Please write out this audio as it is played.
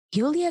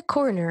Julia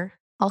Korner,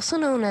 also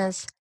known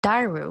as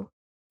Dairu,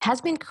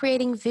 has been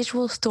creating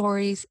visual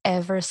stories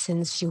ever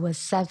since she was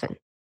 7.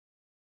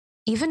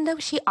 Even though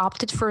she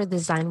opted for a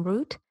design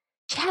route,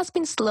 she has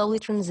been slowly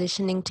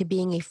transitioning to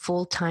being a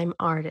full-time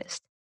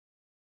artist.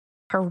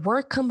 Her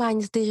work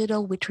combines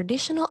digital with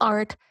traditional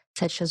art,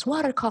 such as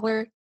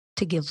watercolor,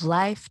 to give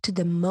life to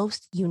the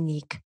most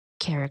unique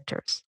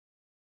characters.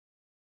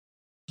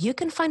 You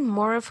can find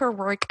more of her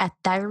work at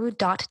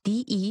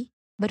dairu.de,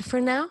 but for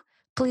now,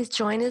 please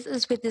join us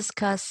as we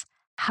discuss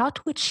how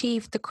to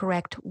achieve the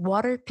correct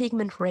water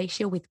pigment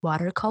ratio with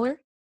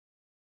watercolor,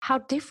 how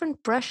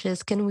different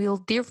brushes can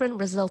yield different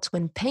results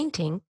when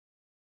painting,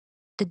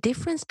 the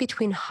difference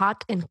between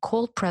hot and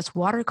cold press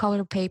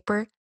watercolor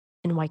paper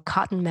and why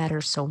cotton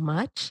matters so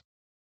much,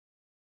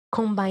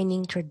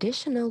 combining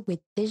traditional with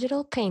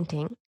digital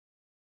painting,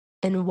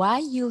 and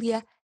why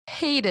Julia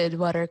hated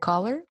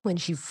watercolor when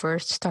she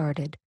first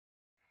started.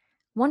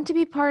 Want to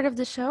be part of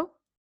the show?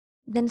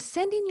 Then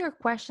send in your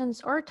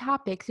questions or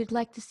topics you'd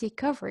like to see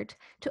covered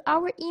to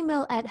our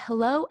email at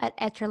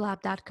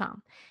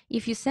hello@etcherlab.com.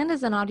 If you send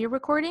us an audio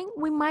recording,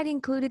 we might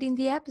include it in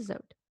the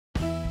episode.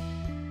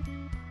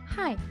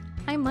 Hi,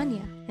 I'm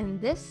Anya,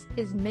 and this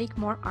is Make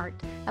More Art,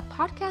 a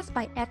podcast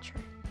by Etcher,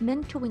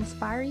 meant to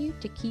inspire you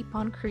to keep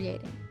on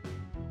creating.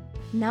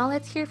 Now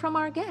let's hear from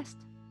our guest.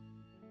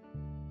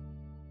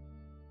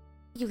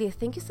 Julia,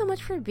 thank you so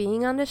much for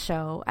being on the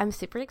show. I'm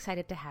super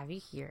excited to have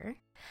you here.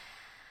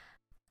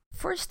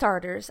 For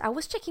starters, I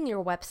was checking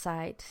your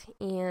website,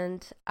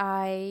 and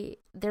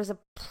there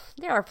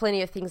are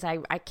plenty of things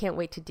I can't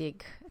wait to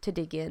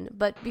dig in.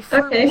 But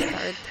before we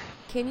start,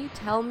 can you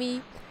tell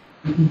me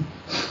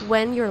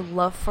when your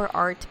love for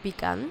art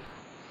began?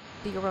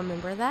 Do you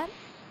remember that?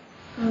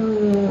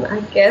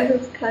 I guess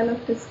it's kind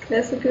of this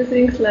classical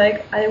things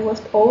like I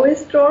was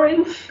always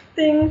drawing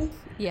things.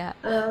 Yeah.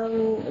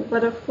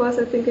 But of course,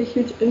 I think a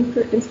huge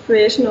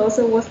inspiration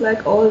also was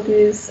like all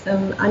these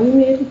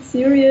animated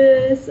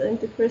series and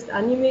the first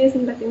animes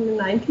in in the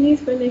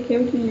 90s when they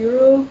came to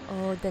Europe.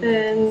 Oh, the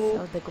 90s.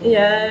 Oh, the golden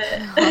yeah.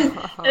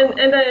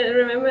 and I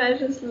remember I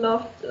just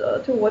loved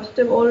to watch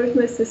them all with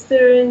my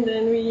sister, and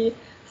then we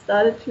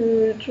started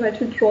to try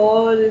to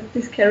draw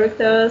these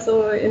characters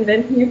or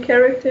invent new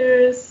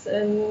characters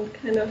and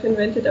kind of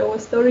invented our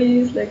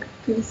stories like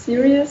to the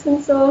series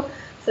and so.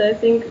 So I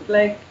think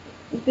like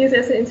this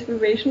as an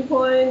inspiration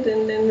point,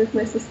 and then with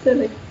my sister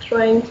like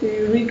trying to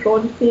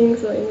redraw the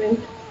things or invent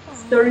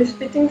stories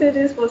fitting to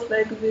this was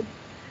like a bit.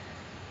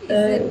 Is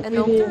it an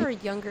older or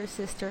younger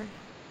sister?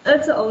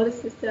 It's the older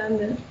sister. I'm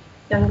the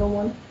younger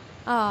one.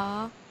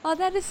 Oh,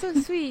 that is so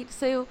sweet.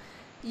 So,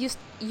 you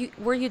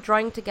were you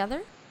drawing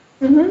together?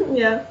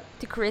 Yeah.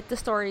 To create the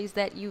stories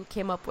that you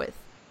came up with.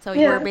 So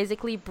you were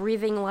basically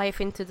breathing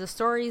life into the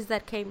stories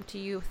that came to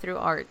you through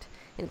art,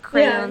 and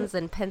crayons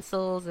and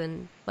pencils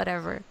and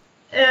whatever.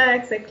 Yeah,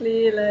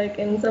 exactly. Like,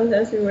 and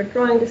sometimes we were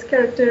drawing these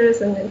characters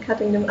and then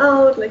cutting them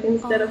out. Like,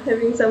 instead of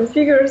having some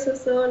figures or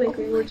so, like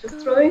we were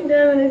just drawing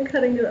them and then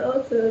cutting them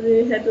out. So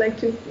they had like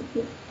to.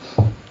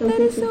 That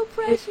is so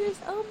precious.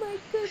 Oh my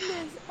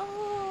goodness.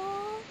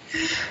 Oh,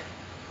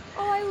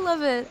 I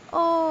love it.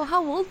 Oh,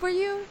 how old were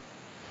you?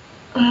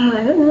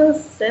 I don't know,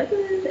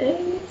 7,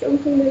 8,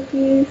 something like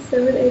this.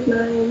 7, 8,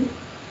 9.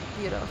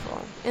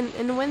 Beautiful.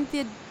 And when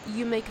did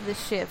you make the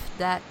shift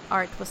that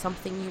art was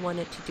something you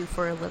wanted to do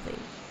for a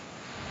living?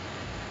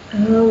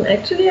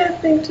 Actually, I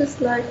think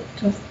just like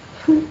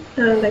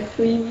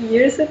 3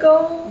 years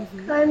ago,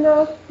 kind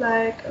of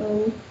like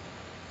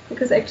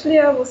because actually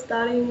I was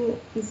studying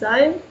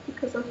design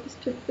because of this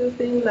typical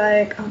thing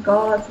like, oh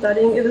god,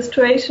 studying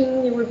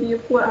illustration, you will be a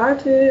poor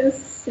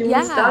artist, you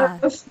will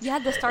starve. Yeah,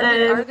 the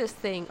starving artist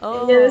thing.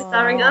 Oh. Yeah, the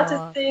starving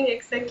artist thing,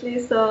 exactly.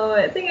 So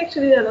I think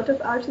actually a lot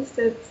of artists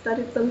that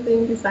studied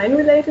something design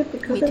related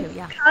because it's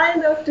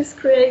kind of this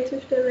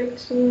creative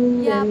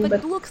direction. Yeah, but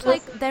it looks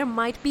like there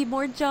might be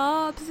more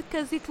jobs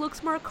because it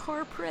looks more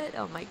corporate.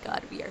 Oh my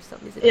god, we are so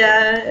miserable.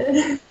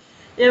 Yeah.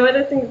 Yeah, but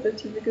I think it's a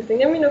typical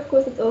thing. I mean, of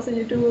course, it's also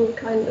you do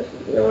kind of,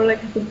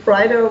 like a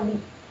brighter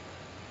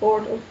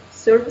board of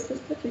services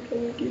that you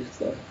can give.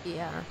 So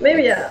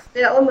maybe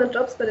there are all more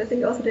jobs, but I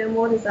think also there are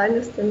more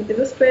designers than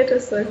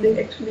illustrators. So I think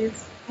actually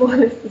it's more or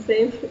less the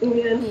same in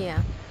the end.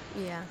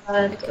 Yeah.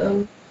 But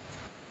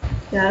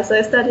so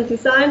I studied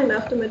design, and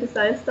after my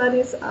design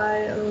studies,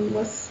 I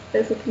was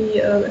basically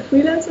a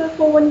freelancer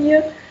for 1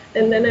 year.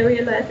 And then I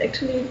realized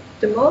actually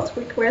the most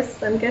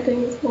requests I'm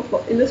getting is more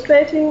for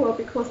illustrating, or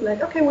because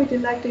like, okay, we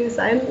did like the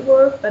design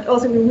work, but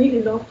also we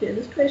really love the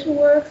illustration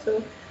work.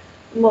 So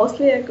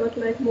mostly I got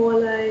like more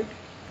like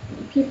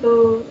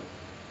people,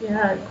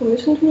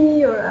 commissioned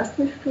me or asked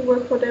me to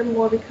work for them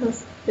more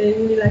because they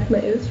really liked my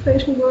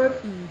illustration work.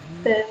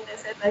 Then they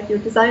said like your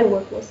design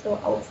work was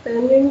so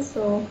outstanding.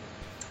 So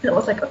I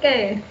was like,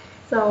 okay,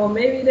 so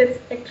maybe that's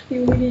actually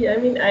really, I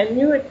mean, I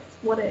knew it's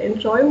what I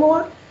enjoy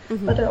more.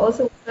 But I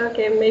also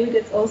okay, maybe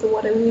that's also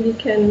what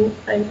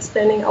I'm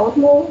standing out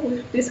more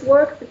with this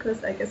work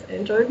because I guess I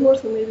enjoy it more,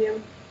 so maybe I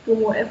do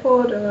more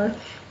effort or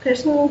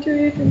passion into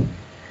it, and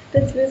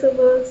that's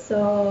visible.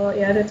 So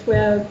that's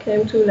where I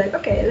came to like,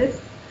 okay, let's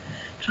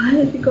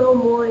try to go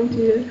more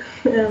into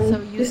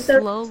So you this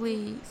stuff.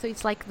 slowly, so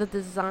it's like the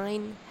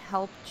design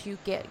helped you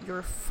get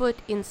your foot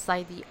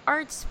inside the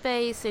art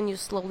space and you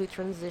slowly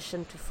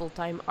transitioned to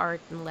full-time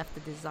art and left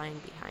the design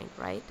behind,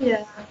 right?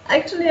 Yeah,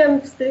 actually,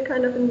 I'm still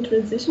kind of in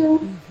transition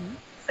Mm-hmm.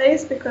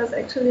 phase because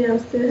actually I'm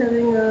still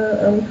having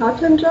a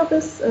part-time job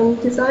as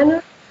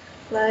designer.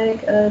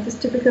 Like this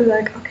typical,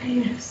 like,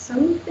 okay, I have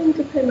something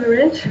to pay my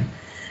rent,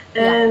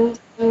 Yeah.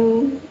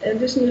 and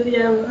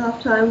additionally, I'm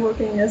half-time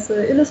working as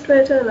an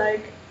illustrator,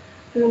 like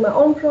doing my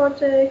own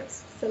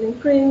projects, selling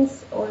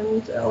prints,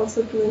 and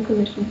also doing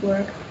commissioned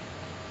work.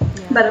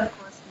 Yeah. But of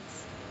course, it's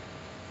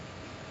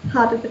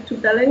hard a bit to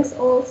balance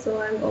all, so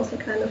I'm also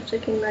kind of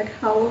checking like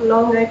how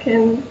long I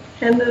can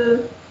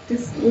handle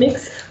this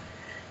mix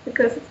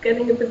because it's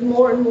getting a bit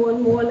more and more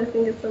and more, and I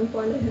think at some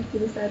point I have to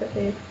decide,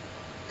 okay,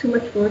 too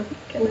much work,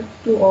 I cannot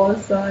do all,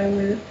 so I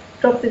will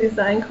drop the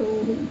design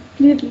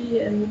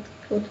completely and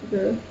go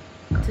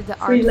To the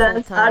art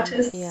freelance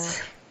full-time. Yeah. artists.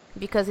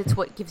 Because it's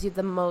what gives you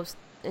the most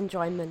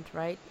enjoyment,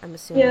 right? I'm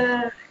assuming.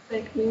 Yeah,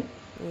 exactly.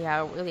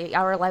 Yeah, really,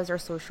 our lives are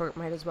so short,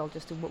 might as well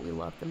just do what we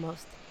love the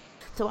most.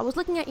 So I was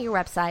looking at your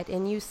website,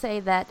 and you say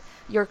that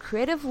your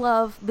creative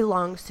love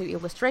belongs to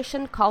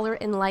illustration, color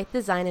and light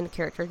design, and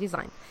character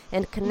design,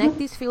 and connect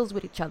these fields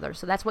with each other.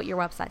 So that's what your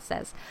website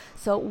says.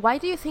 So why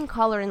do you think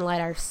color and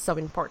light are so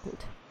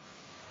important?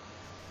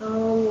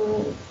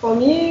 For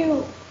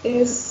me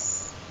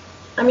is,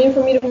 I mean,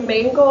 for me the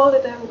main goal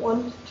that I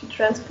want to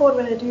transport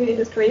when I do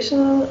illustration,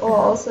 or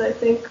Uh-huh. also I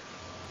think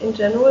in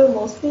general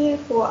mostly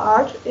for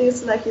art,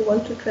 is like you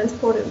want to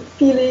transport a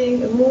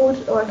feeling, a mood,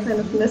 or a kind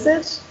of Mm-hmm.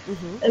 message.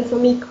 Mm-hmm. And for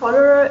me,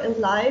 color and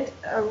light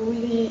are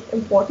really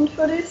important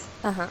for this.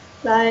 Uh-huh.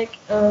 Like,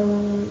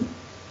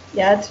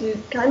 yeah, to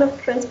kind of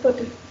transport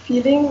the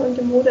feeling and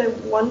the mood I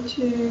want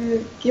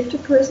to give the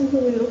person who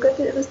will look at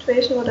the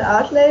illustration or the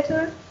art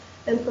later.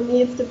 And for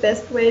me, it's the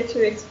best way to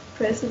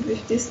express it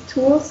with these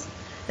tools.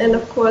 And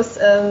Mm-hmm. of course,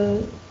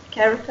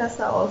 characters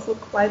are also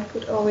quite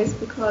good always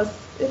because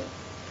it's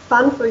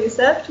fun for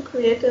yourself to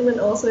create them, and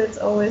also it's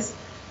always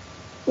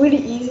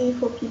really easy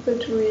for people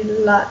to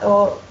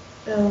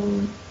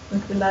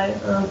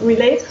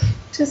relate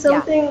to Yeah.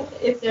 something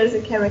if there's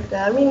a character.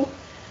 I mean,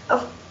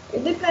 of,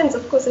 it depends,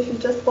 of course. If you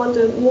just want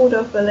the mood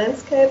of a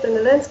landscape, then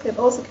the landscape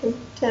also can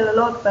tell a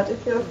lot. But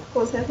if you, Yeah. of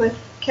course, have a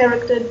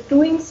character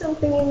doing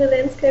something in the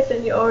landscape,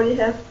 then you already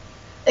have,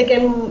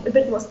 again, a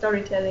bit more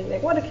storytelling,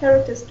 like what the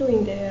character is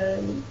doing there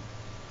and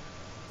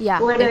Yeah,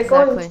 where they're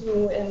going exactly.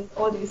 to and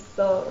all these.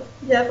 So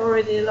you have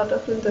already a lot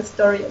of the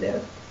story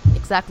there.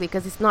 Exactly,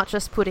 because it's not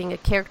just putting a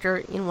character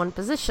in one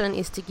position,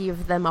 is to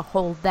give them a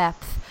whole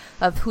depth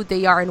of who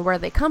they are and where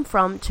they come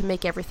from to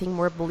make everything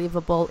more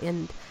believable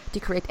and to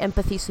create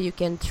empathy so you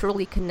can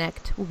truly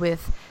connect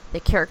with the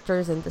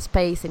characters and the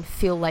space and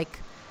feel like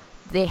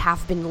they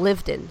have been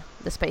lived in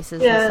the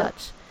spaces and Yeah.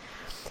 such.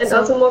 And So,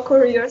 also more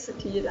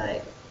curiosity,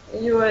 like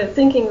you are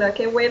thinking like,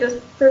 okay, where this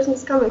person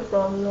is coming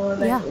from, or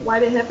like yeah, why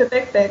they have a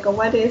backpack, or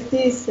why they have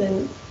this,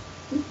 and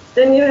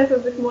then you have a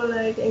bit more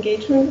like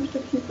engagement with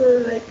the people,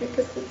 like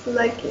because it's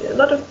like a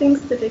lot of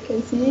things that they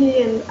can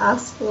see and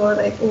ask or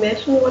like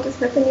imagine what is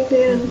happening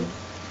there. And,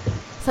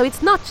 so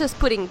it's not just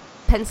putting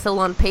pencil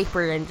on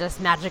paper and just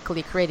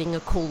magically creating a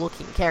cool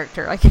looking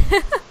character. Like,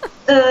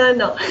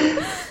 no.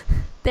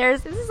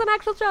 this is an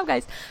actual job,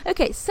 guys.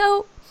 Okay,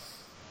 so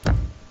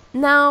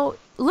now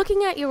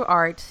looking at your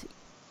art,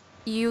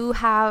 you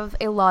have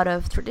a lot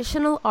of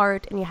traditional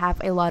art and you have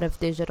a lot of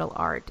digital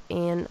art.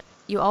 And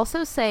you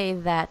also say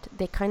that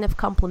they kind of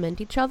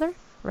complement each other,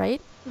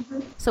 right?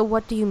 So,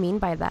 what do you mean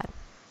by that?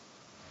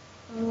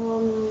 I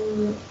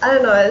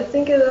don't know. I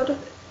think a lot of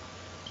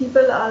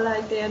people are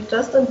like they're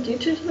just on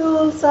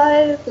digital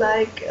side,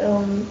 like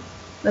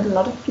not a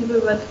lot of people,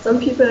 but some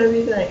people are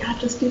really like, ah,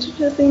 just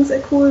digital things are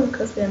cool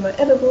because they're more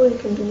edible, you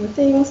can do more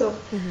things. Or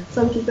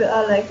some people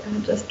are like,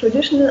 just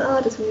traditional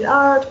art is real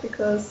art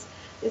because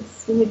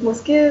it's you need more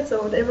skills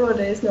or whatever. Or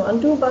there is no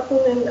undo button,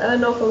 and I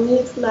don't know. For me,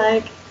 it's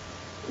like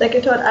I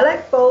thought, I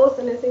like both,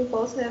 and I think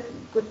both have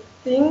good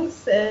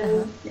things, Uh-huh.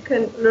 and you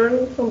can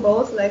learn from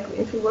both. Like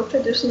if you work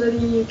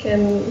traditionally, you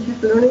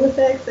have learning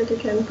effects that you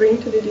can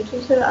bring to the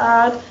digital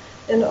art,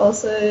 and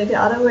also the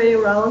other way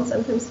around.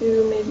 Sometimes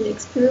you maybe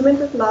experiment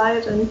with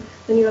light, and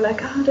then you're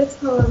like, ah, that's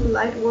how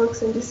light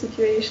works in this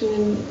situation.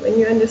 And when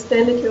you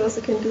understand it, you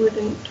also can do it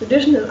in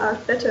traditional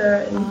art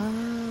better. And Ah,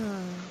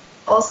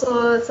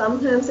 also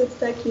sometimes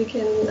it's like you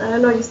can, I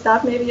don't know, you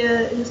start maybe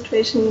a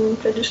illustration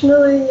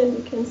traditionally and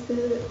you can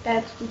still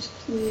add finish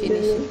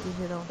digitally it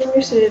digital.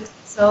 finish Yeah. it.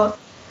 So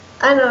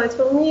I don't know, it's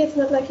for me it's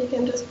not like you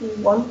can just be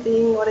one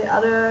thing or the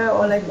other,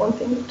 or like one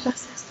thing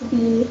just has to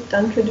be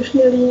done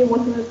traditionally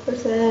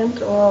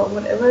 100% or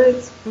whatever.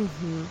 It's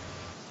Mm-hmm.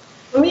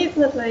 for me it's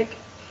not like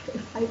a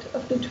fight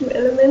of the two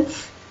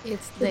elements.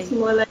 It's It's they.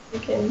 more like you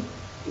can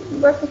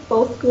work with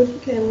both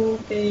good,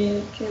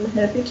 they can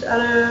help each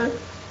other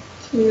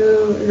to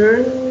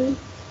learn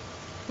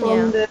from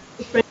Yeah. the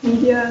different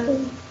media.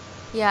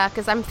 Yeah,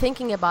 because I'm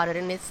thinking about it,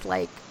 and it's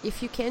like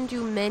if you can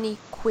do many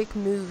quick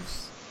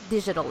moves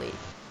digitally,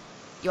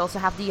 you also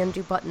have the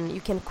undo button.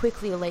 You can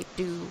quickly like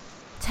do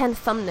 10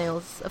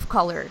 thumbnails of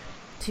color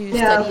to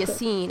study a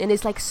scene, and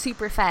it's like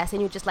super fast,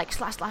 and you just like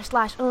slash slash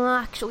slash. Oh,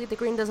 actually the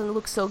green doesn't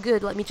look so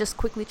good, let me just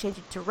quickly change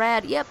it to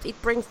red. Yep, it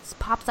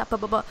pops up, blah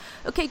blah blah.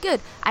 Okay, good,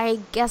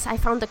 I guess I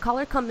found the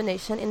color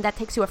combination, and that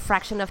takes you a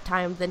fraction of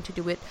time than to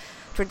do it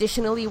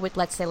traditionally with,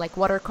 let's say, like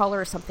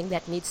watercolor or something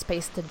that needs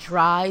space to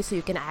dry, so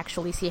you can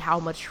actually see how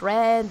much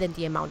red and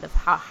the amount of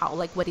how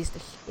like what is the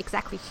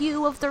exactly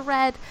hue of the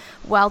red.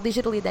 While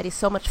digitally that is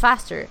so much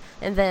faster,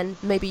 and then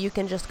maybe you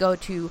can just go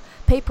to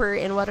paper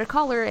and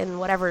watercolor and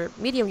whatever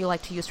medium you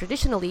like to use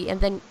traditionally, and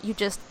then you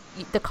just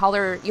the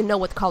color, you know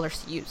what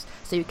colors to use,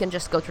 so you can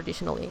just go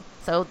traditionally.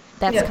 So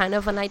that's kind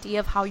of an idea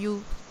of how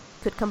you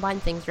could combine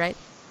things, right?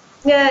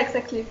 Yeah,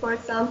 exactly. For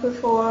example,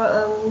 for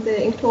the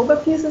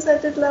Inktober pieces I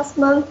did last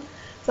month,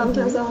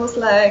 sometimes I was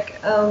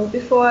like,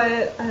 before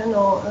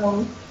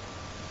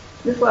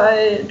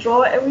I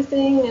draw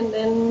everything, and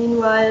then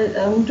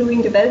meanwhile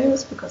doing the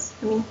values, because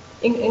I mean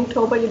in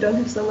Inktober you don't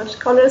have so much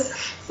colors,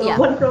 so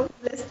one problem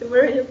is to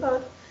worry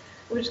about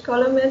which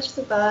color match,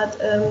 but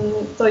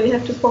so you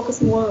have to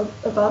focus more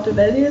about the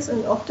values,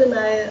 and often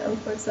I,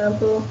 for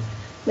example,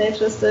 made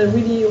just a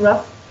really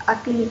rough,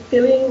 ugly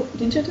filling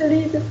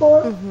digitally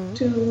before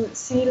to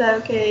see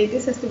like, okay,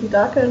 this has to be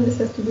darker and this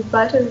has to be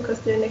brighter because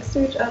they're next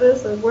to each other,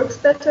 so it works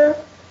better.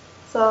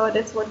 So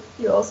that's what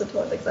you also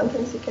taught. Like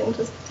sometimes you can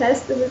just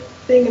test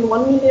everything in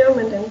one medium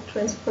and then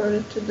transfer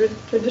it to the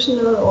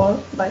traditional, or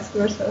vice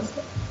versa.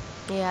 So.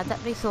 Yeah,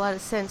 that makes a lot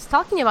of sense.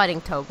 Talking about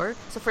Inktober,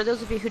 so for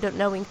those of you who don't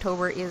know,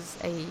 Inktober is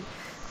a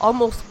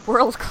almost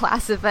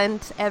world-class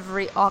event.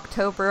 Every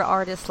October,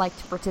 artists like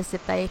to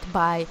participate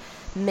by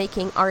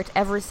making art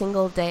every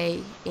single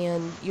day,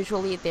 and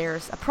usually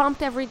there's a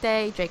prompt every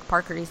day. Jake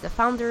Parker is the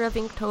founder of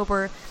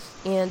Inktober,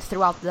 and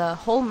throughout the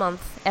whole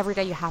month, every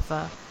day you have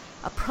a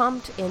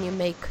prompt and you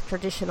make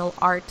traditional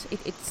art.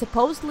 It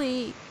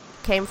supposedly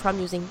came from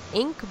using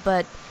ink,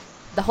 but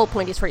the whole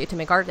point is for you to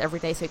make art every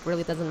day, so it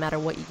really doesn't matter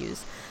what you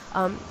use.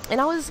 And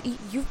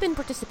you've been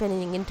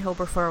participating in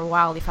Inktober for a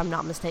while, if I'm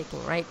not mistaken,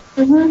 right?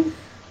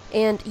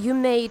 And you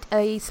made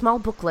a small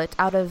booklet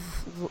out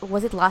of,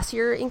 was it last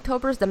year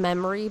Inktober's, the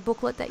memory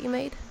booklet that you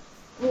made?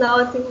 No,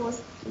 I think it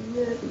was the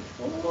year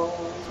before.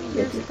 3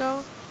 years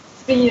ago?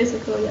 3 years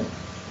ago, yeah.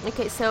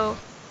 Okay, so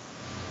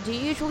do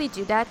you usually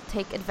do that,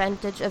 take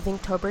advantage of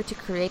Inktober to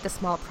create a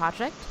small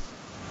project?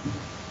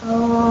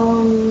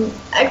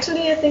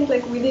 Actually, I think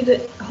like really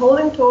the whole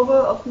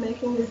Inktober of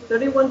making these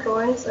 31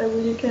 drawings, I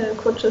really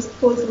could just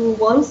pull through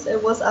once.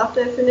 It was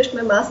after I finished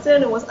my master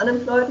and I was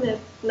unemployed and had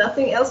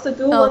nothing else to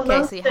do.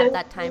 Okay, so you had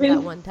that time,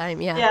 that one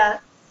time, yeah. Yeah,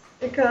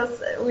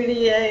 because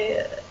really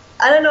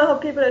I don't know how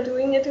people are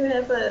doing it to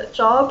have a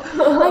job.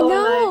 I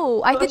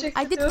know. Like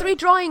I did 3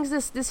 drawings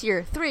this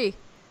year. 3.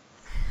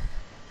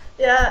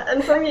 Yeah,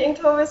 and for me,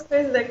 Inktober is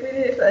crazy. Like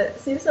really, if I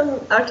see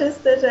some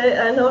artists that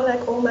I know, like,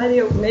 oh,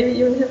 maybe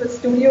even have a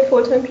studio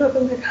full-time job,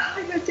 I'm like,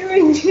 how are you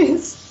doing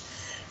this?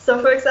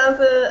 So, for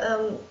example,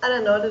 I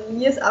don't know, the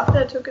years after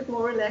I took it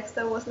more relaxed,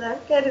 I was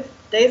like, okay, the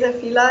days I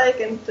feel like,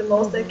 and the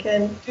most I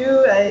can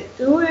do, I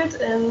do it.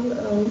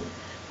 And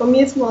for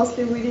me, it's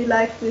mostly really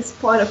like this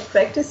point of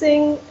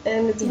practicing,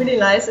 and it's really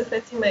nice if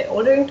I see my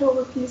older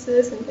Inktober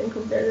pieces and then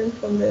compare them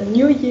from the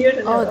new year.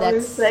 And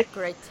that's like, a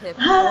great tip.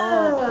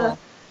 Cool.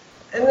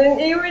 And then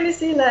you really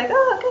see like,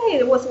 oh, okay,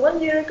 it was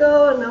 1 year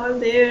ago, and now I'm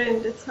there,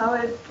 and that's how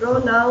I draw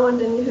now. And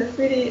then you have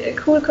really a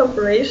cool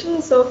comparison.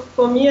 So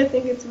for me, I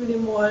think it's really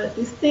more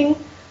this thing,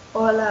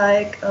 or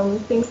like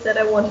things that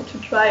I wanted to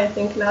try. I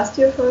think last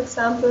year, for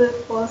example,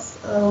 it was,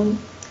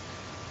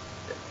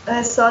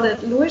 I saw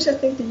that Louise, I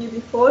think the year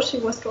before, she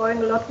was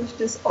drawing a lot with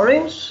this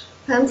orange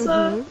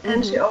pencil,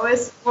 and she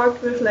always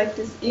worked with like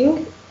this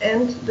ink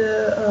and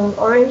the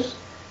orange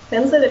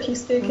pencil that you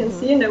still can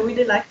see, and I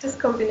really like this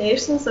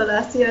combination. So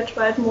last year I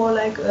tried more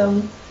like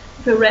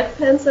the red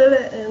pencil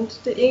and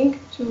the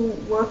ink to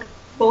work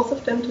both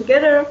of them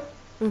together.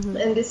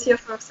 And this year,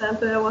 for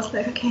example, I was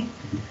like, okay,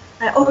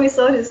 I always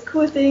saw these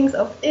cool things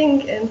of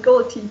ink and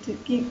gold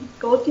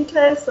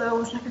details, so I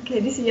was like, okay,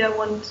 this year I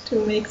want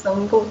to make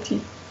some gold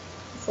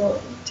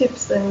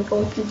tips and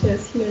gold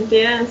details here and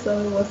there, and so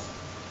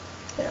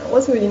it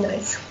was really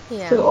nice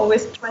to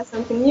always try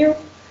something new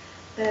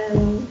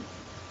and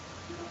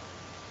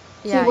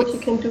see what you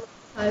can do.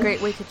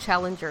 Great way to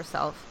challenge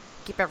yourself,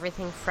 keep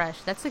everything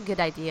fresh. That's a good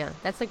idea.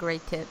 That's a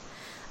great tip.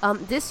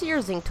 This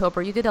year's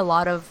Inktober, you did a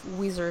lot of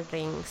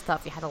wizarding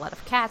stuff. You had a lot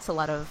of cats, a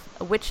lot of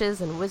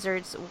witches and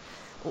wizards.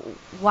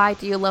 Why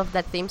do you love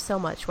that theme so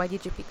much? Why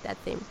did you pick that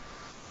theme?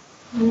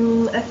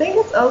 I think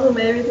it's also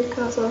maybe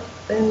because of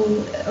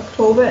in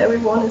October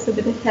everyone is a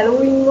bit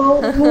Halloween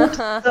mood,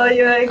 so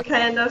you're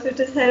kind of with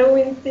this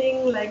Halloween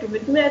thing, like a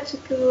bit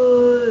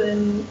magical,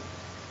 and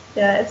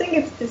I think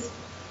it's this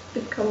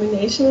good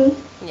combination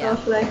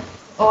of like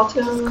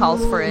autumn. It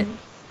calls for it.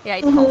 Yeah,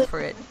 it calls for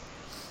it.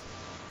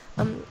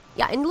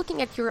 And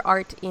looking at your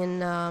art in,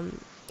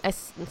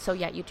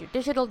 you do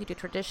digital, you do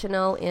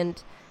traditional,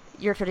 and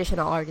your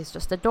traditional art is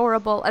just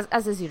adorable,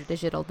 as is your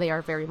digital. They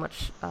are very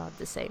much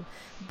the same.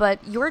 But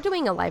you're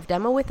doing a live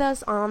demo with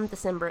us on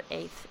December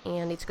 8th,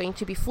 and it's going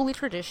to be fully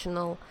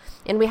traditional.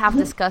 And we have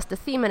discussed the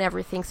theme and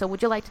everything. So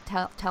would you like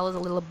to tell us a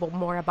little bit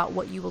more about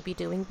what you will be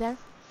doing there?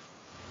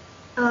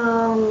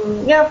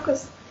 Yeah, of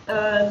course.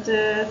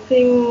 The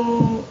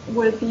thing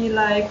will be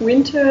like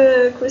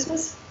winter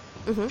Christmas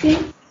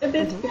theme a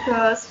bit,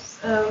 because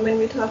when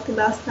we talked the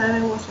last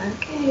time, I was like,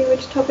 okay,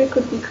 which topic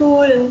could be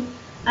cool? And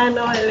I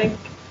know, like,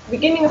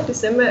 beginning of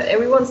December,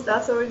 everyone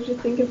starts already to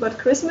think about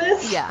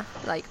Christmas. Yeah,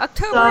 like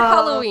October,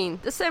 Halloween,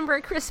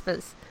 December,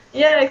 Christmas.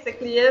 Yeah,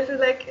 exactly. You have to,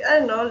 like, I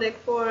don't know, like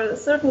for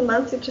certain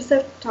months you just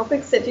have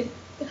topics that you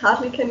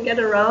hardly can get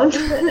around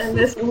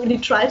unless you really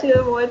try to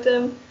avoid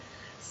them.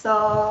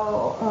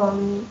 So,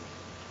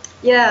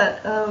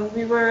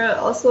 we were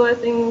also, I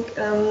think,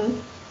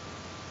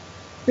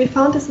 we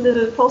found this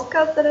little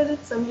postcard that I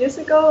did some years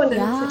ago, and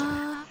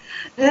then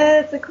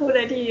it's a cool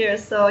idea.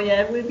 So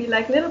yeah, it will be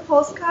like little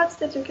postcards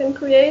that you can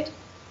create.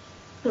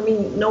 I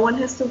mean, no one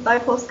has to buy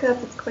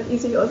postcards. It's quite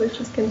easy. Also, you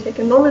just can take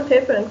a normal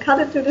paper and cut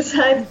it to the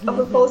size of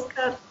a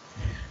postcard,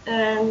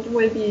 and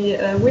will be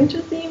winter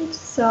themed.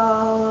 So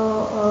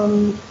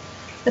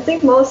I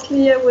think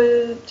mostly I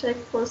will check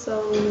for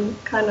some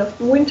kind of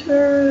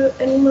winter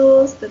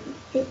animals that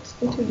fit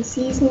into the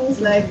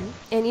seasons. Like,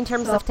 and in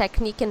terms of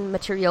technique and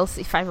materials,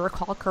 if I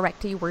recall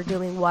correctly, we're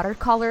doing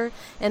watercolor,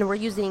 and we're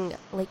using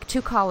like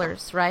 2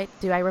 colors, right?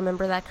 Do I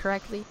remember that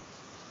correctly?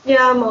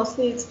 Yeah,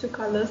 mostly it's 2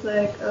 colors.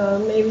 Like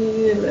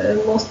maybe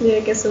mostly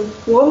I guess a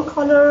warm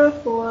color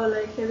for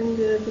like having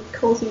the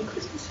cozy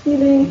Christmas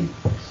feeling,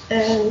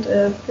 and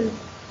a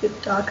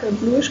bit darker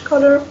bluish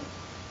color.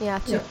 Yeah,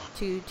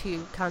 to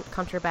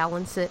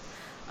counterbalance it.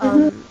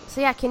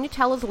 So yeah, can you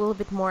tell us a little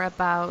bit more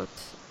about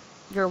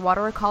your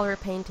watercolor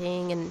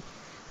painting? And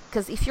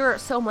because if you're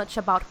so much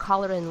about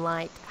color and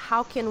light,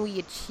 how can we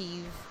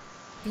achieve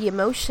the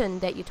emotion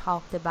that you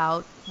talked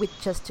about with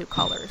just 2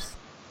 colors?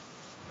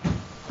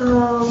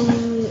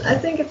 I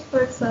think it's, for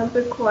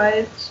example,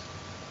 quite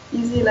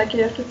easy. Like,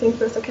 you have to think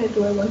first, okay,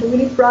 do I want a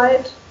really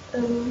bright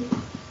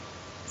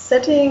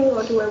setting,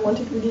 or do I want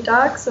it really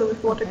dark? So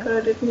with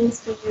watercolor, that means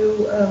that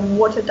you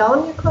water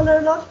down your color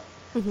a lot.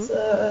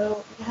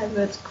 So we have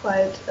it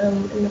quite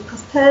in the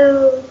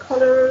pastel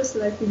colors,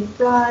 like really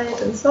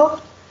bright and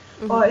soft.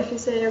 Or if you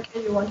say,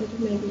 okay, you want it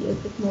maybe a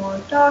bit more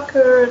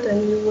darker,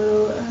 then you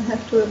will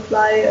have to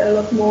apply a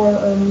lot more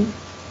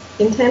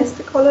intense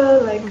the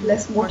color, like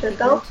less watered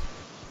down.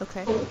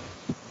 Okay.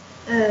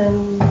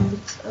 And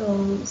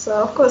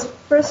so, of course,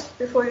 first,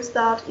 before you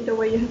start, either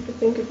way, you have to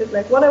think a bit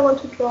like what I want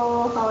to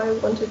draw, how I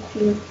want it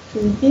to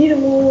be the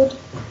mood.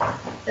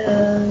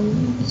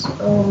 And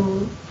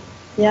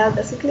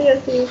basically, I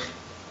think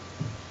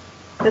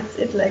that's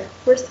it. Like,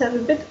 first have a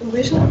bit of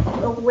vision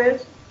of where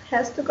it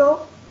has to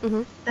go.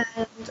 And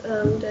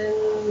then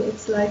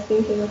it's like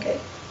thinking, okay,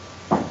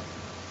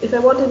 if I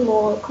want it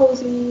more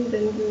cozy,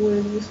 then you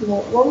will use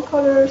more warm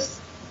colors.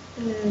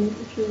 And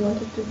if you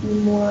want it to be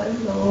more, I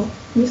don't know,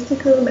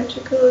 mystical,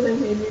 magical,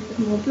 then maybe a bit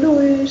more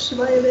bluish,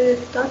 violet,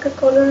 darker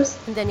colors.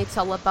 And then it's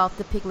all about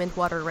the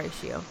pigment-water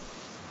ratio.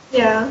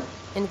 Yeah.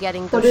 And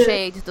getting those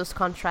shades, those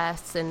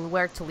contrasts, and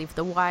where to leave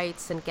the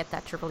whites and get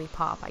that to really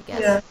pop, I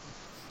guess. Yeah.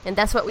 And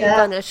that's what we're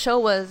going to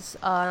show us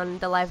on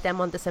the live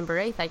demo on December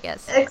 8th, I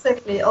guess.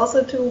 Exactly.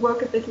 Also to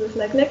work a bit with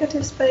like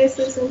negative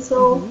spaces and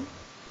so.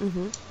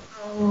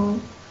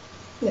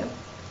 Yeah.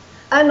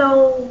 I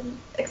know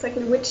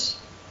exactly which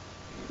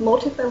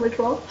motive I will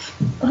draw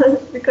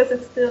because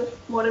it's still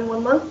more than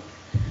 1 month.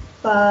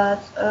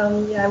 But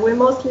we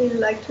mostly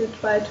like to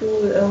try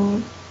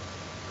to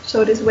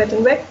show this wet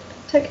and wet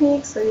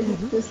technique. So you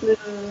have these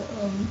little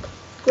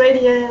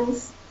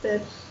gradients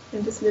that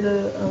and this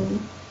little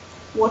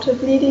water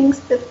bleedings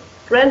that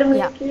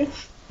randomly appear.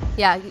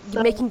 Yeah,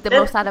 so making the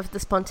most out of the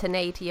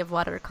spontaneity of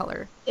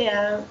watercolor.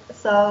 Yeah,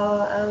 so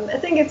I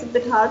think it's a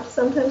bit hard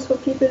sometimes for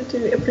people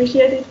to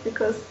appreciate it,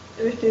 because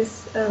with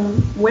this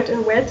wet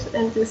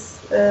and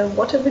this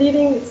water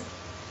bleeding, it's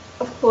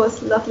of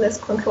course a lot less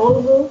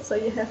controllable. So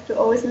you have to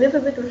always live a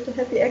bit with the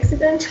happy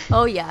accident.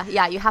 Oh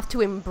yeah, you have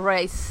to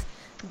embrace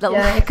the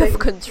lack of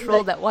control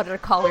like, that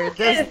watercolor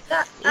does.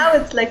 Now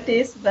it's like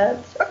this, but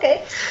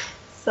okay.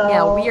 So,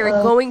 yeah, we are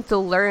going to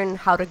learn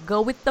how to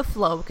go with the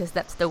flow, because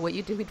that's the way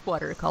you do with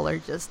watercolor.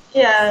 Just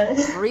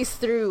breeze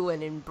through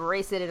and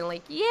embrace it, and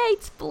like, yeah,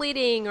 it's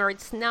bleeding or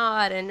it's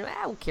not, and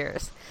who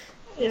cares?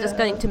 Just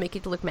going to make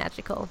it look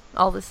magical,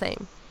 all the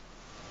same.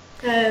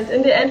 And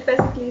in the end,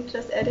 basically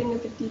just adding a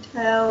bit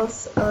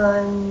details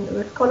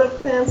with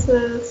colored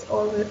pencils,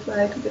 or with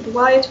like a bit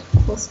white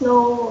or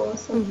snow or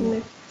something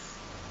like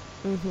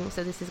this.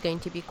 So this is going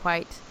to be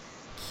quite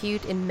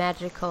cute and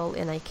magical,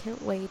 and I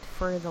can't wait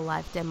for the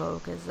live demo,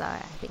 because I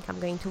think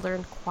I'm going to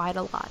learn quite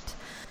a lot.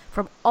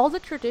 From all the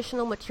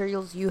traditional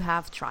materials you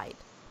have tried,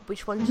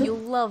 which one do you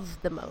love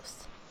the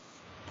most?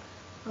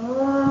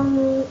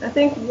 I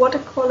think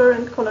watercolor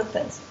and colored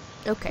pencil.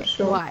 Okay,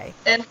 sure. Why?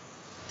 And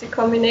the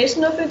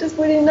combination of it is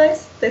really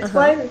nice. That's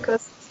why,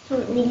 because it's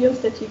 2 mediums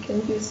that you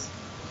can use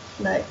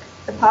like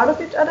a part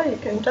of each other. You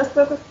can just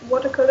work with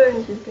watercolor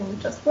and you can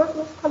just work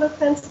with colored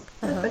pencils,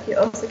 but you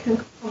also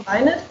can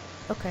combine it.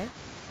 Okay.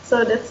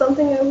 So that's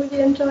something I really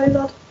enjoy a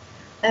lot.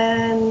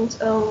 And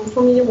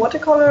for me,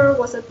 watercolor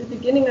was at the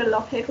beginning a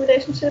love-hate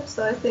relationship.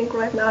 So I think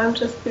right now I'm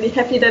just really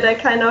happy that I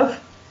kind of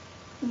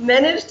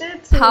managed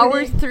it. Power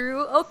really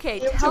through? Okay,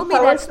 tell me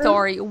that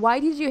story. Why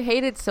did you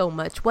hate it so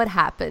much? What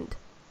happened?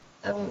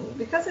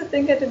 Because I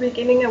think at the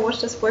beginning I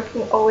was just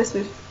working always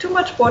with too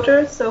much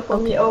water, so for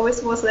me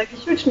always was like a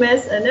huge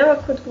mess. I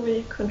never could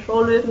really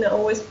control it, and I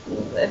always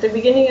at the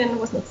beginning I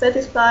was not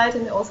satisfied,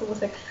 and I also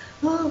was like,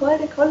 oh, why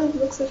the colors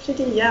look so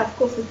shitty? Yeah, of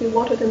course if you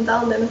water them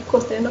down, then of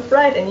course they're not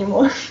bright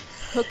anymore.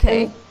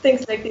 Okay. And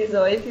things like this.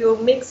 Or if you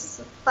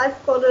mix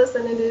 5 colors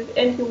and in the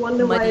end you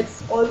wonder why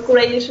it's all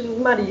grayish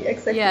and muddy.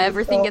 Exactly. Yeah,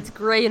 everything gets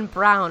gray and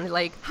brown.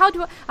 Like, how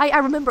do I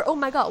remember, oh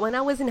my god, when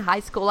I was in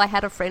high school, I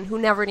had a friend who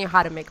never knew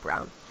how to make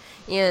brown.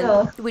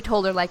 And we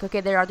told her, like,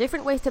 okay, there are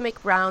different ways to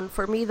make brown.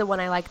 For me, the one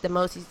I like the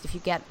most is if you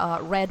get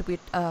red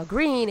with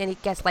green, and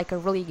it gets like a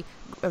really,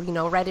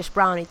 reddish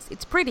brown.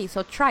 It's pretty,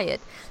 so try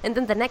it. And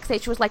then the next day,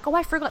 she was like, oh,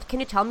 I forgot.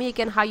 Can you tell me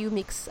again how you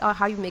mix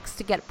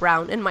to get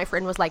brown? And my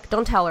friend was like,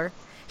 don't tell her.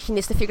 She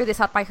needs to figure this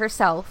out by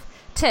herself.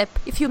 Tip,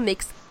 if you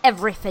mix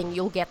everything,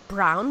 you'll get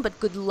brown, but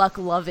good luck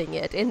loving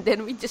it. And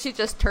then she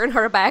just turned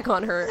her back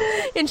on her,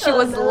 and she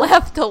was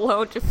left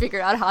alone to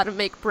figure out how to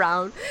make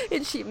brown.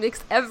 And she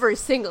mixed every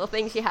single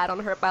thing she had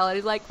on her palette.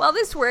 He's like, well,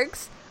 this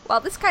works.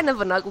 Well, this is kind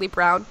of an ugly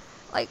brown.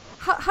 Like,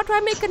 how do I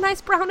make a nice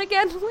brown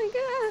again? Like,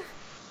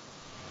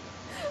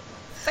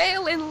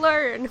 fail and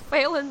learn.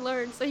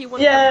 So he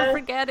won't ever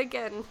forget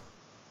again.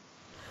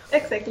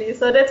 Exactly.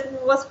 So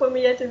that was for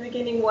me at the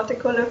beginning,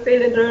 watercolor,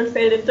 fail and learn.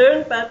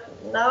 But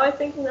now I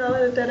think now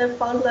that I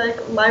found like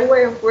my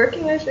way of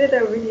working with it, I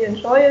really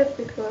enjoy it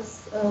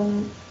because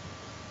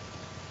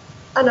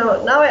I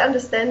know, now I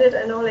understand it.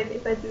 I know like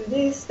if I do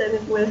this, then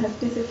it will have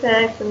this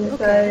effect, and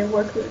if I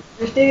work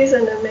with this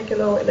and then make a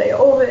lower layer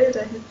over it,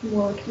 I have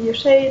more clear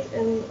shade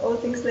and all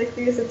things like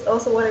this. It's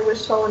also what I will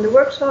show in the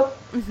workshop.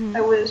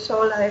 I will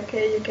show like,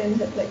 okay, you can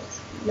have like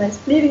nice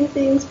bleeding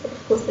things, but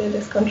of course they're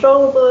less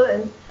controllable,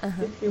 and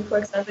if you, for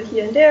example,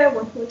 here and there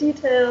want more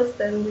details,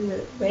 then we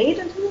will wait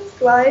until it's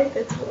dry.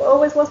 That's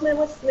always was my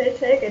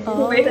take. I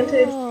didn't wait until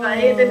it's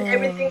dry, then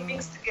everything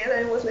mixed together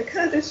and was like,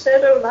 oh, the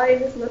shadow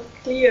line is not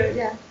clear.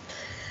 Yeah.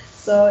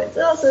 So it's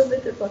also a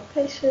bit about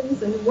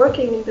patience and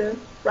working in the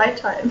right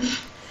time.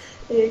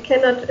 You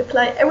cannot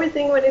apply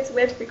everything when it's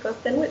wet because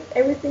then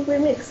everything will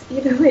mix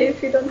either way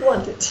if you don't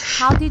want it.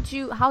 How did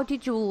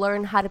you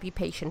learn how to be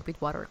patient with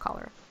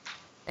watercolor?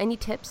 Any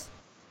tips?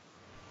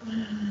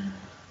 I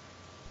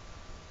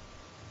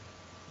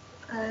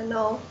don't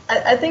know.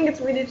 I think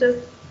it's really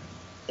just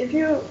if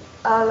you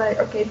are like,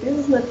 okay, this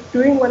is not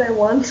doing what I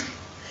want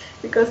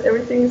because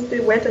everything is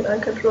still wet and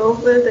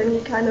uncontrollable, then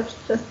you kind of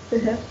just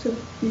have to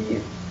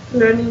be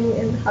learning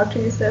and how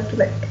to yourself to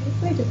like, okay,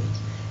 wait a minute,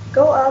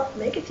 go up,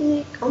 make a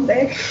tea, come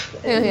back,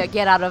 and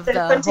get out of the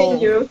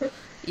continue. Hole.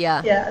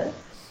 Yeah.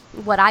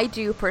 What I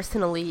do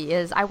personally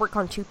is I work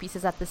on 2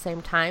 pieces at the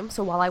same time.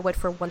 So while I wait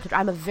for one to dry,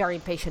 I'm a very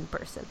impatient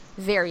person,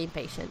 very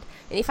impatient.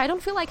 And if I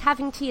don't feel like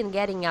having tea and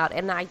getting out,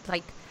 and I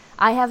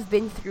have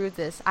been through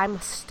this.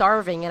 I'm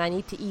starving and I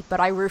need to eat, but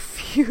I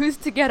refuse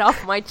to get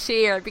off my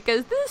chair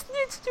because this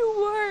needs to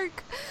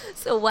work.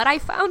 So what I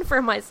found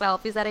for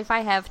myself is that if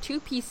I have 2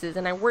 pieces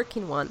and I work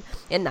in one,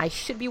 and I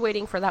should be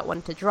waiting for that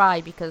one to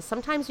dry, because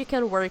sometimes you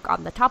can work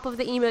on the top of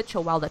the image,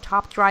 so while the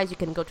top dries, you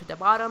can go to the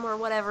bottom or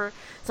whatever.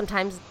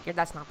 Sometimes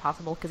that's not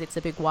possible because it's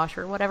a big wash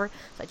or whatever.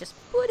 So I just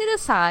put it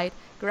aside,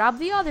 grab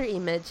the other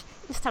image,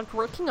 and start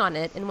working on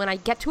it. And when I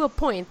get to a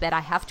point that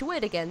I have to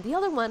wait again, the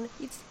other one,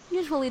 it's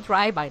usually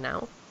dry by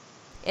now.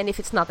 And if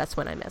it's not, that's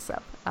when I mess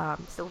up.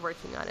 Still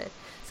working on it.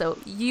 So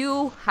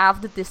you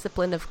have the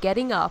discipline of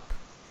getting up,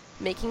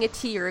 making a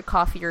tea or a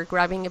coffee or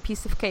grabbing a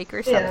piece of cake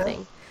or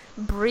something.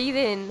 Breathe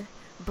in,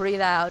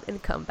 breathe out,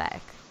 and come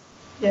back.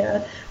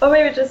 Yeah. Or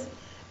maybe just,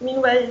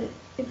 meanwhile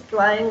it's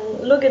drying,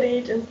 look at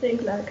it and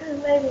think like, oh,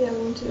 maybe I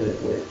want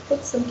to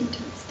put some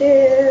details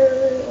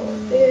there or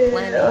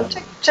there, or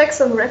check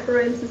some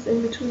references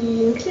in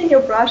between, clean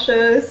your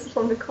brushes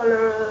from the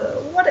color,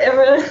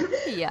 whatever,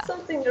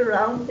 something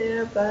around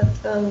there. But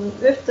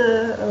with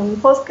the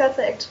postcards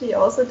I actually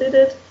also did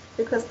it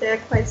because they're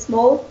quite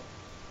small.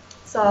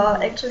 So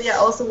actually I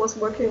also was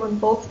working on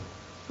both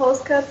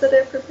postcards that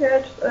I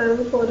prepared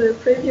for the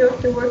preview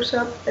of the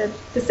workshop at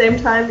the same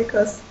time,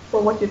 because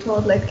for what you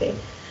told, like, okay,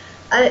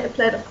 I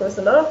applied, of course,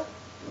 a lot of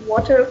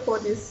water for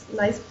these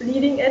nice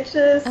bleeding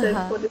edges and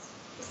for this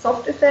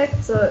soft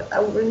effect. So I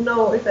will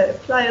know if I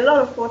apply a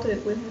lot of water,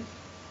 it will have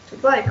to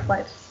dry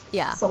quite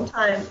some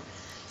time.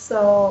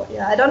 So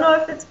yeah, I don't know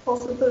if it's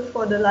possible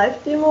for the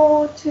live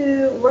demo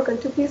to work on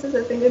 2 pieces.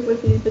 I think it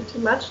would be a bit too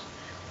much.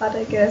 But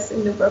I guess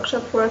in the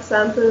workshop, for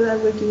example, I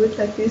will do it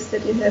like this,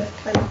 that you have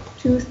kind of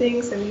 2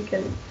 things and you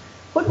can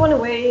put one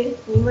away,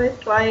 meanwhile it's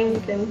drying,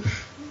 you can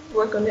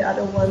work on the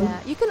other one.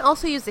 Yeah, you can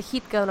also use a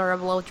heat gun or a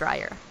blow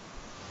dryer.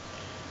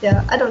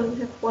 yeah, I don't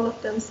have one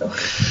of them, so.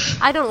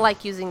 I don't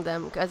like using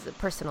them because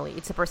personally,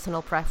 it's a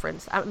personal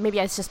preference. Maybe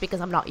it's just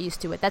because I'm not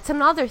used to it. That's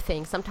another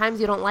thing. Sometimes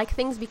you don't like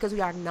things because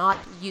we are not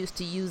used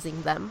to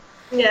using them.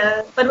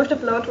 Yeah, but with the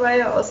blow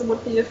dryer, I also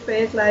would be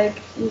afraid,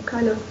 like, you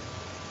kind of,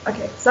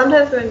 okay,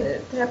 sometimes when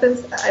it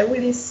happens, I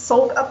really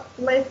soak up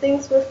my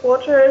things with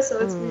water, so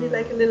it's really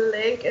like a little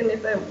lake, and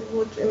if I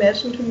would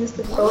imagine to use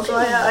the blow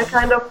dryer, I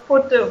kind of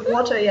put the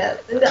water, yeah,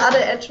 in the other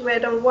edge where I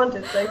don't want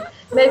it. Like,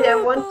 maybe I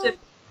want the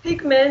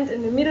pigment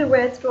in the middle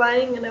where it's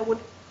drying, and I would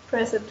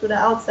press it to the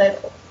outside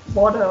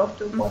border of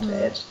the water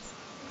edge.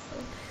 So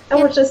I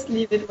would just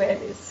leave it where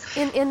it is.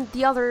 In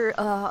the other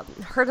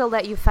hurdle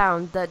that you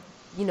found, that,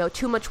 you know,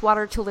 too much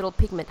water, too little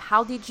pigment,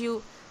 how did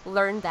you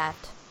learn that?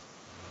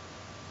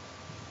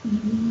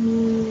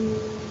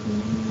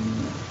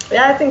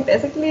 Yeah, I think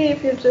basically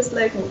if you just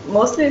like,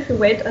 mostly if you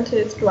wait until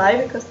it's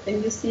dry, because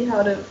then you see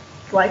how the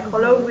dry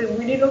color will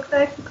really look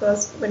like,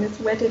 because when it's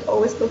wet it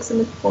always looks a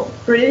bit more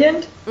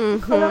brilliant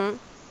color.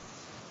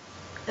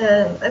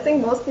 And I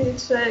think mostly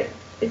it's like,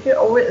 if you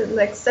always,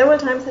 like, several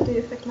times had the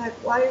effect like,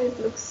 why it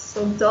looks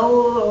so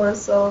dull or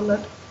so not,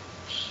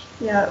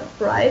 yeah,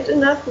 bright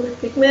enough with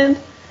pigment,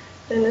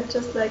 then it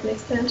just like,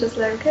 next time just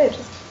like, okay,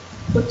 just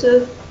put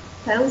the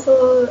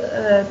pencil,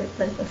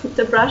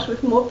 the brush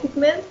with more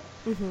pigment,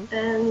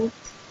 and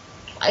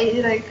try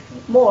like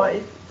more.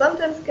 It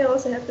sometimes can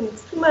also happen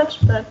it's too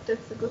much, but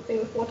that's a good thing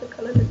with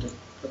watercolor, to just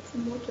put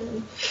some water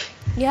in.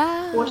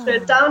 Yeah. Water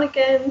it down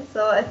again,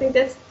 so I think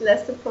that's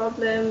less the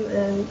problem.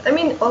 And I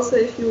mean, also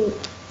if you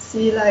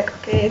see like,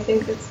 okay, I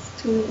think it's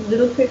too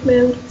little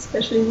pigment,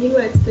 especially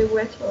meanwhile it's still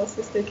wet, you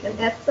also still can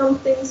add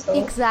something. So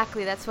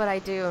Exactly, that's what I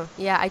do.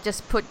 Yeah, I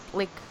just put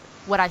like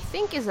what I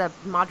think is a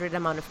moderate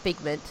amount of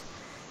pigment,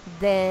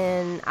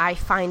 then I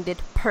find it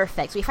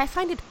perfect. So if I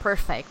find it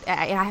perfect,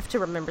 I have to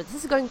remember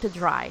this is going to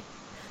dry.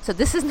 So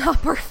this is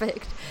not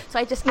perfect. So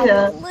I just add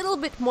a little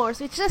bit more.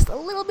 So it's just a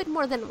little bit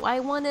more than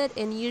I wanted,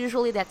 and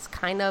usually that's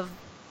kind of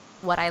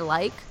what I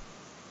like.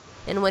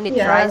 And when it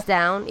dries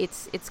down,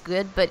 it's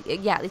good. But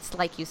yeah, it's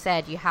like you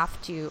said, you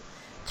have to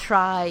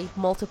try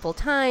multiple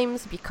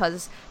times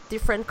because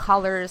different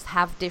colors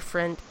have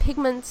different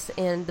pigments,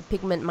 and the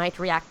pigment might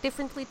react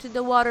differently to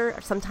the water.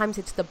 Sometimes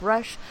it's the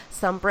brush.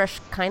 Some brush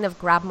kind of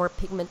grab more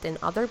pigment than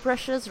other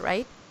brushes,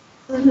 right?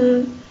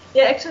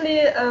 Yeah,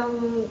 actually,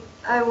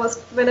 I was,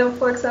 when I,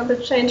 for example,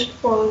 changed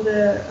from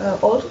the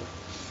old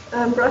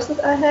brushes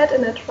I had,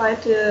 and I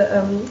tried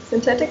the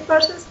synthetic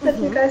brushes that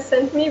you guys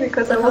sent me,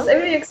 because I was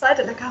really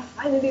excited, like,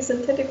 finally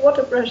synthetic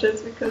water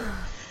brushes, because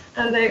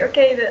I'm like,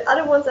 okay, the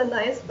other ones are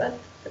nice, but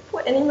the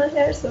poor animal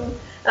hair, so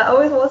I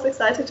always was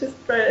excited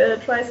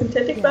to try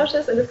synthetic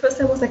brushes, and the first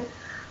time I was like,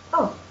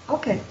 oh,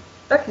 okay,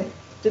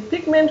 the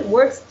pigment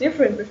works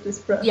different with this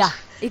brush. Yeah,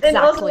 exactly. And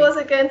also was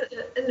again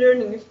a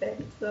learning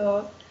effect.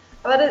 So,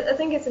 but I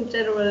think it's in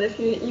general, if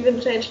you even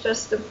change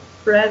just the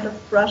brand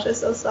of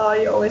brushes or so,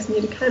 you always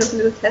need a kind of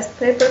little test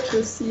paper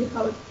to see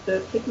how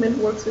the pigment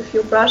works with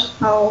your brush,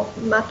 how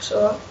much,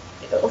 or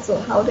also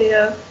how they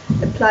are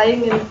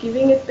applying and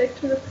giving it back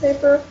to the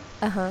paper.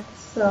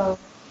 So,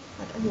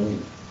 but I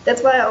mean,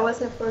 that's why I always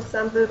have, for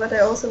example, what I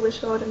also will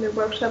show it in the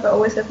workshop, I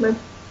always have my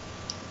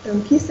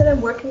piece that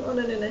I'm working on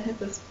it, and I have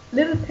this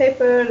little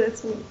paper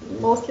that's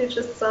mostly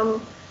just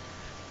some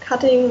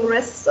cutting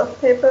rests of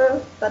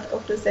paper, but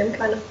of the same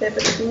kind of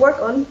paper that you work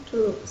on,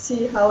 to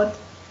see how it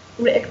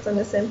reacts on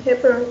the same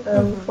paper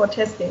for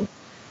testing.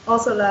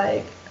 Also,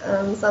 like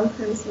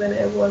sometimes when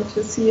I want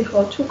to see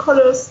how two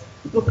colors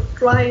look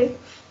dry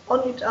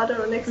on each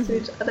other or next to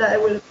each other, I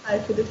will apply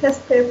to the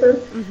test paper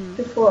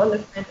before on the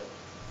final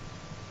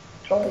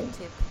drawing. Good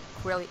tip.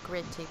 Really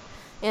great tip.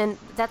 And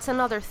that's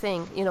another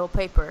thing, you know,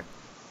 paper.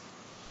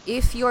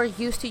 If you're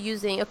used to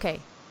using, okay,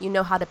 you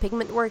know how the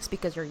pigment works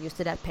because you're used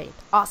to that paint.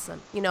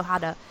 Awesome. You know how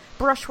the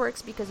brush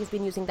works because you've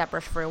been using that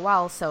brush for a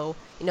while. So,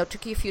 you know, it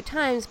took you a few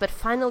times, but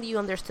finally you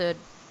understood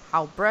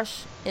how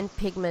brush and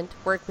pigment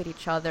work with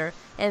each other,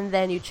 and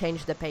then you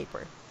change the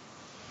paper.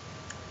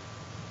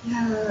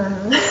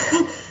 Yeah.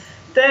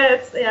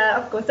 That's, yeah,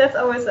 of course, that's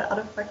always the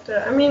other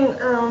factor. I mean,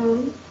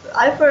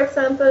 I, for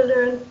example,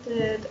 learned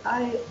that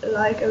I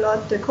like a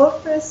lot the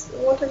cold press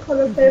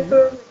watercolor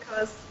paper,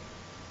 because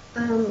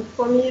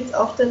for me it's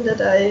often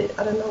that I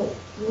don't know,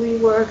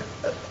 rework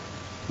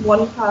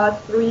one part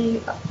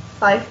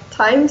 3-5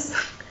 times.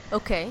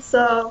 Okay.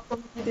 So for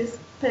me this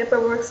paper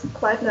works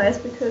quite nice,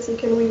 because you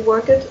can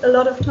rework it a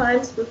lot of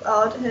times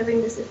without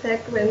having this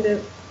effect when the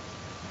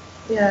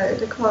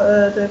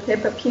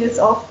paper peels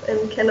off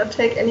and cannot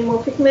take any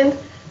more pigment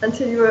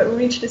until you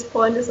reach this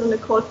point. Is on the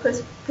cold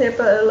press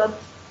paper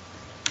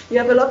you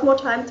have a lot more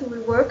time to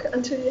rework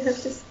until you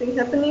have this thing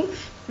happening.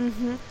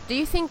 Do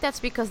you think that's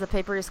because the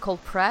paper is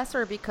cold press,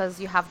 or because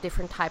you have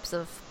different types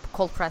of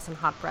cold press and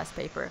hot press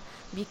paper?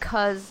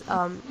 Because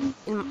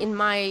in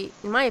my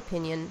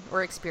opinion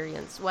or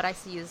experience, what I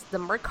see is the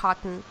more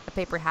cotton a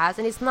paper has,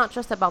 and it's not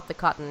just about the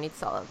cotton.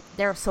 It's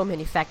there are so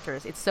many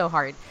factors. It's so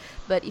hard.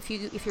 But if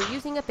you're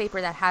using a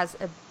paper that has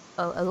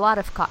a lot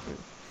of cotton,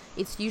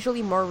 it's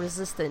usually more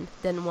resistant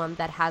than one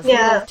that has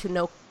little to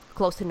no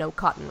close to no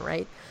cotton,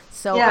 right?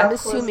 So Yeah, I'm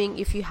of course. assuming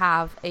if you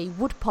have a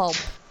wood pulp,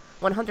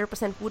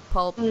 100% wood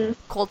pulp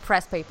cold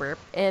press paper,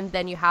 and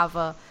then you have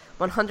a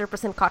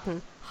 100%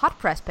 cotton hot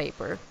press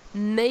paper,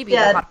 maybe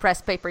the hot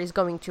press paper is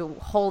going to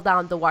hold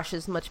down the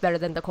washes much better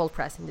than the cold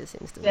press in this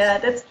instance. Yeah,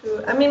 that's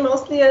true. I mean,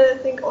 mostly I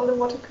think all the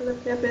watercolor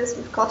paper is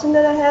with cotton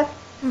that I have,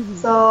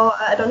 so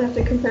I don't have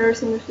the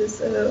comparison with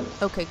this.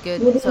 Okay,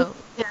 good. Wooden. So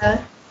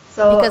yeah,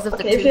 so because of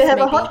the if you tooth, have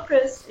a maybe? hot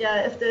press,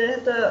 if they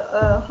have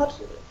the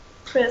hot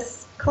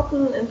press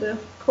cotton and the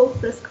cold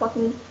press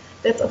cotton,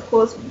 that's of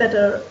course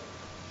better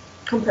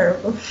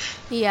comparable.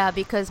 Yeah,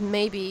 because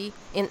maybe,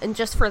 and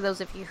just for those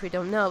of you who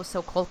don't know,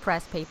 so cold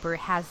press paper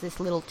has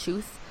this little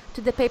tooth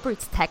to the paper.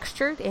 It's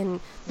textured, and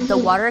the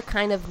water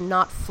kind of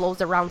not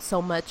flows around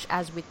so much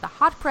as with the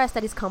hot press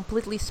that is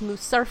completely smooth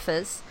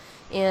surface,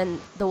 and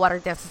the water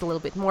dances a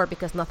little bit more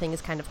because nothing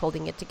is kind of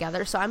holding it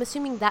together. So I'm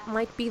assuming that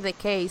might be the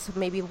case.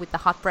 Maybe with the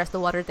hot press, the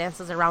water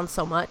dances around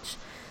so much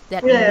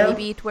that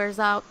maybe it wears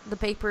out the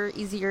paper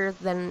easier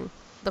than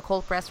the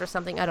cold press or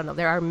something. I don't know.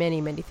 There are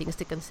many things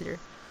to consider.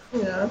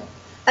 Yeah.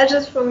 I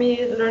just, for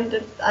me, learned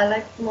that I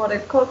like more the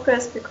cold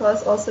press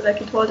because also, like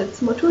you told,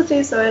 it's more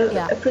toothy, so I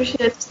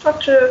appreciate the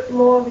structure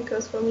more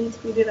because for me it's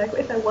really like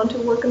if I want to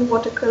work in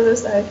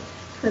watercolors, I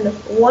kind of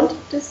want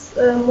this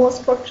more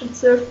structured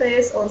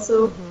surface.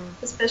 Also,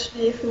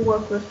 especially if you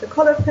work with the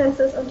color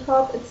pencils on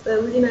top, it's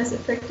a really nice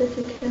effect that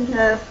you can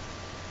have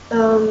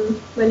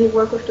when you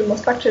work with the more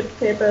structured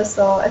paper.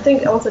 So I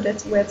think also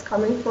that's where it's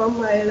coming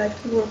from. I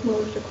like to work more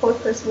with the cold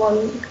press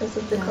one because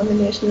of the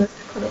combination with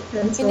the color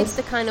pencils. And it's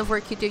the kind of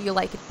work you do, you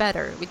like it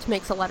better, which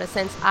makes a lot of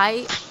sense.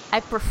 I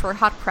prefer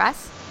hot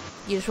press,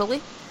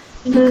 usually,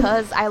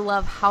 because I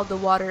love how the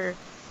water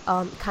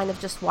kind of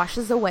just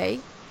washes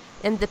away.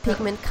 And the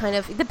pigment kind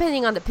of,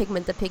 depending on the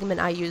pigment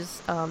I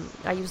use the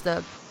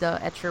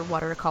Etchr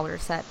watercolor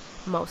set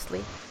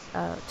mostly.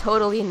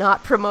 Totally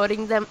not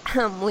promoting them.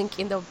 Link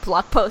in the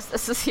blog post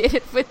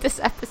associated with this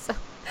episode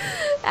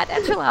at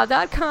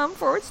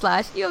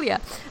etchrlab.com/Julia.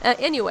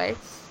 Anyway,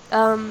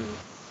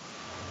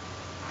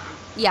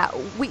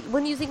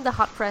 when using the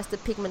hot press, the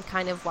pigment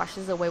kind of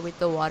washes away with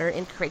the water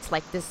and creates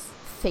like this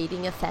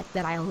fading effect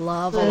that I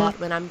love a lot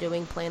when I'm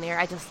doing plein air.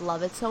 I just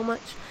love it so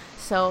much.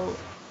 So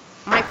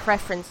my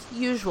preference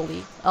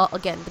usually,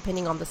 again,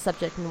 depending on the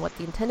subject and what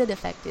the intended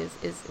effect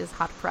is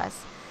hot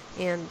press.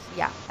 And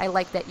I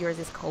like that yours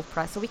is cold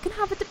press, so we can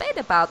have a debate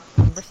about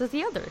one versus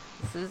the other.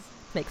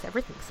 Makes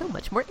everything so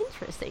much more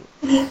interesting.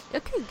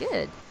 Okay,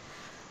 good.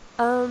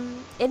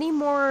 Any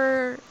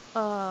more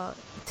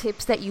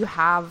tips that you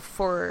have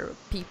for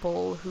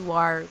people who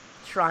are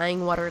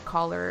trying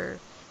watercolor?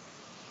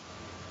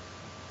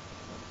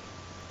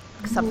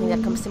 Something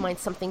that comes to mind,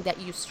 something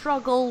that you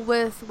struggle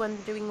with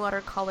when doing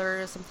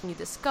watercolor, something you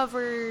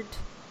discovered?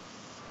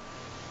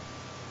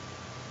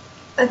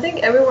 I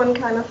think everyone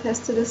kind of has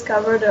to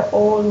discover their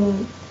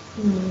own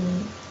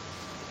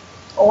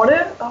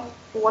order of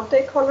what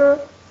they color.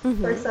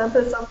 For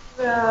example, some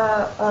people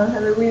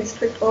have a really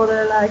strict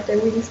order, like they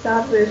really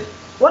start with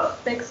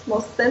what makes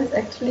most sense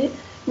actually.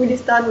 Really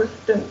start with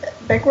the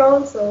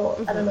background. So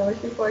I don't know,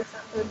 if you, for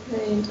example,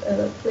 paint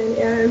a plein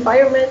air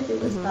environment, you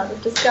will start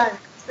with the sky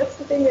because that's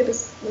the thing that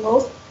is the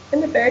most in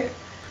the back.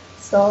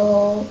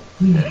 So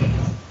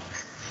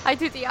I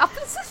do the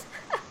opposite.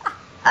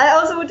 I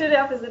also would do the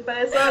opposite, but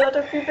I saw a lot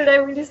of people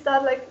that really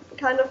start like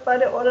kind of by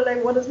the order,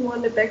 like what is more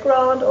in the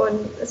background, or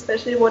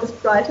especially what is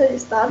brighter you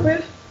start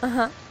with.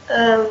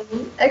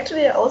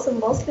 Actually, I also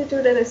mostly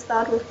do that. I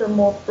start with the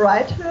more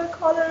brighter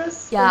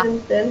colors,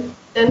 and then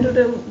do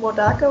the more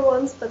darker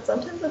ones. But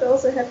sometimes it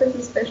also happens,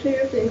 especially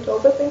with the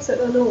Inktober things. I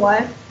don't know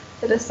why,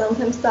 that I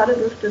sometimes started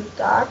with the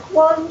dark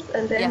ones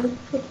and then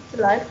put the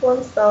light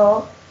ones.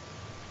 So.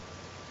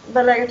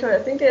 But like I told you,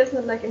 I think there's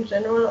not like in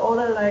general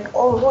order like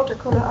all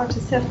watercolor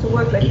artists have to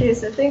work like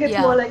this. I think it's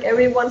more like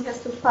everyone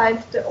has to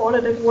find the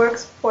order that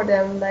works for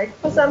them. Like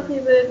for some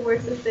people it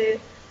works if they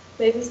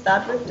maybe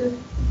start with the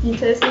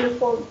details in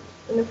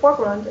the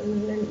foreground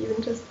and then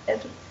even just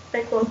add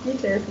background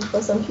details. And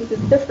for some people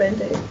it's different.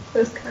 They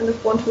first kind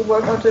of want to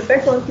work out the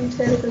background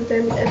details and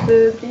then add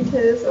the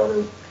details or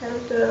the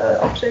character,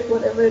 object,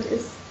 whatever it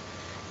is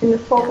in the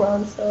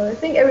foreground. So I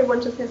think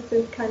everyone just has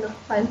to kind of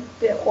find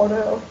their order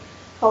of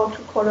how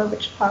to color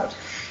which part.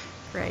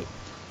 Right.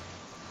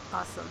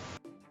 Awesome.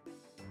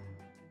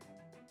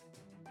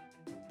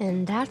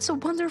 And that's a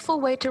wonderful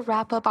way to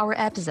wrap up our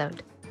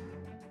episode.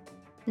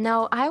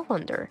 Now I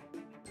wonder,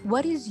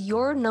 what is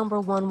your number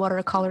one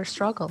watercolor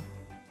struggle?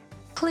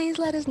 Please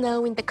let us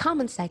know in the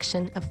comment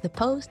section of the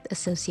post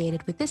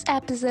associated with this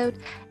episode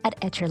at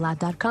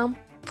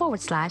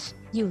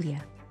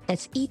etchrlab.com/Julia.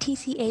 That's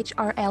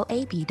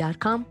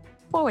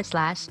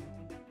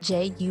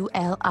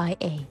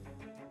etchrlab.com/JULIA.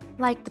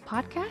 Like the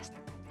podcast?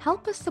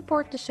 Help us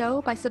support the show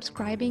by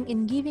subscribing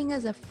and giving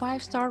us a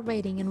 5-star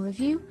rating and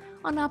review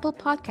on Apple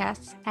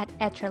Podcasts at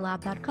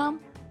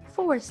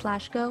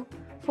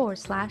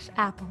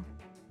etchrlab.com/go/Apple.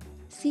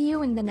 See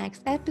you in the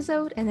next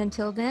episode, and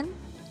until then,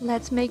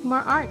 let's make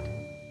more art.